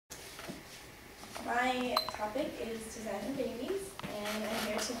My topic is designer babies, and I'm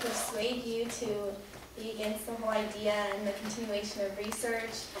here to persuade you to be against the whole idea and the continuation of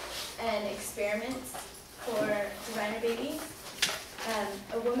research and experiments for designer babies.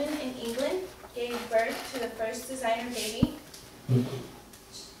 A woman in England gave birth to the first designer baby.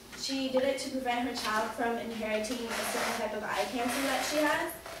 She did it to prevent her child from inheriting a certain type of eye cancer that she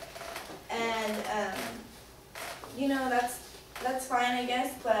has. And, you know, that's fine, I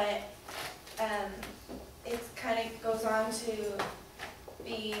guess, but it kind of goes on to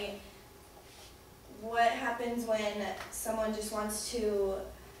be what happens when someone just wants to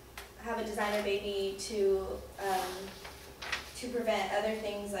have a designer baby to prevent other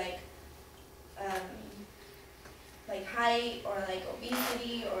things like height or like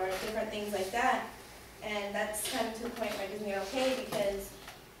obesity or different things like that. And that's kind of to the point where it doesn't get okay, because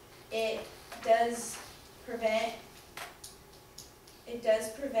it does prevent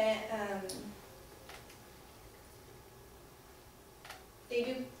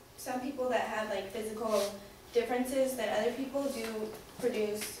some people that have like physical differences that other people do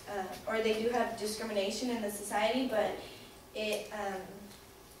produce, or they do have discrimination in the society, but it,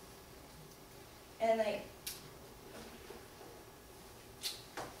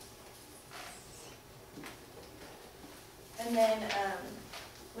 and then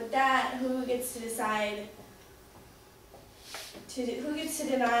with that, who gets to decide, who gets to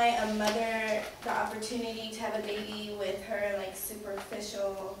deny a mother the opportunity to have a baby with her like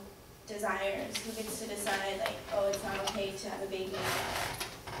superficial desires? Who gets to decide like, oh, it's not okay to have a baby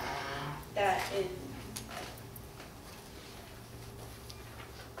that is...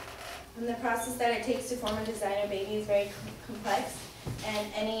 And the process that it takes to form a designer baby is very complex,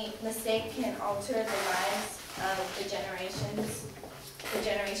 and any mistake can alter the lives of the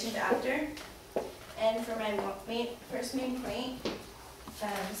generations after. And for my first main point,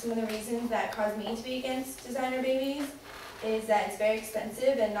 some of the reasons that cause me to be against designer babies is that it's very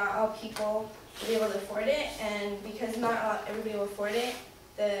expensive and not all people will be able to afford it, and because not everybody will afford it,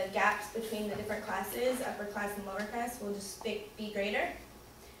 the gaps between the different classes, upper class and lower class, will just be greater.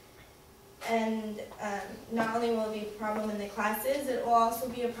 And not only will it be a problem in the classes, it will also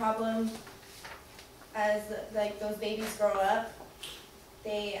be a problem as like those babies grow up.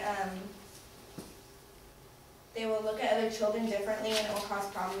 They will look at other children differently, and it will cause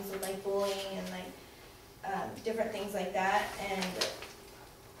problems with like bullying and like different things like that. And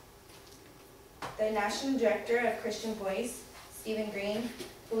the National Director of Christian Voice, Stephen Green,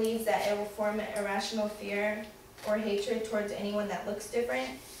 believes that it will form an irrational fear or hatred towards anyone that looks different,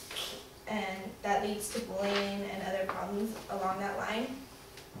 and that leads to bullying and other problems along that line.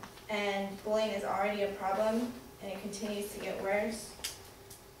 And bullying is already a problem, and it continues to get worse.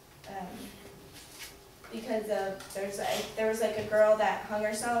 Because there was like a girl that hung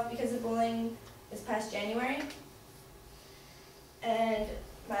herself because of bullying this past January. And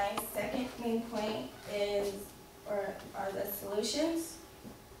my second main point are the solutions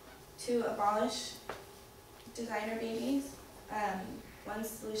to abolish designer babies. One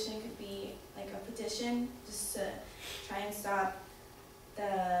solution could be like a petition, just to try and stop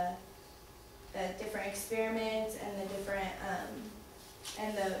the different experiments and the different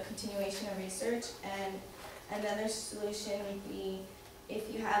and the continuation of research. And another solution would be,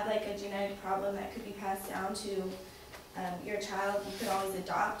 if you have like a genetic problem that could be passed down to your child, you could always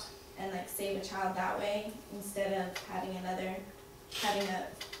adopt and like save a child that way, instead of having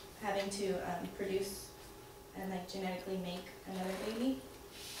to produce and like genetically make another baby.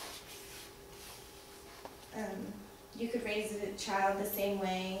 You could raise a child the same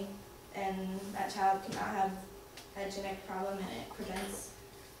way, and that child could not have a genetic problem, and it prevents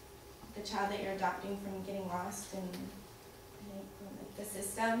the child that you're adopting from getting lost in the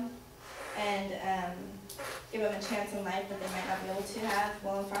system, and give them a chance in life that they might not be able to have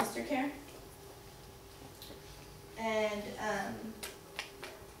while in foster care. And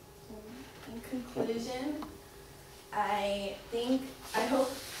in conclusion, I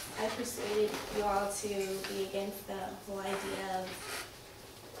hope I persuaded you all to be against the whole idea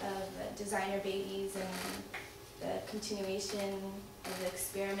of designer babies and the continuation of the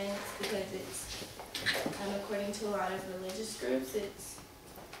experiments, because it's, according to a lot of religious groups, it's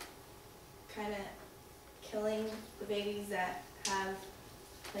kind of killing the babies that have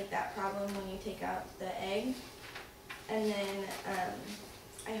like that problem when you take out the egg. And then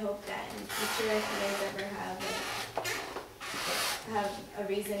I hope that in the future, if you guys ever have a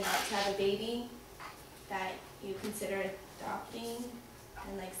reason not to have a baby, that you consider adopting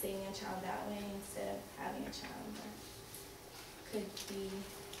and like saving a child that way instead of having a child. That could be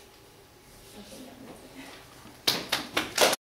something that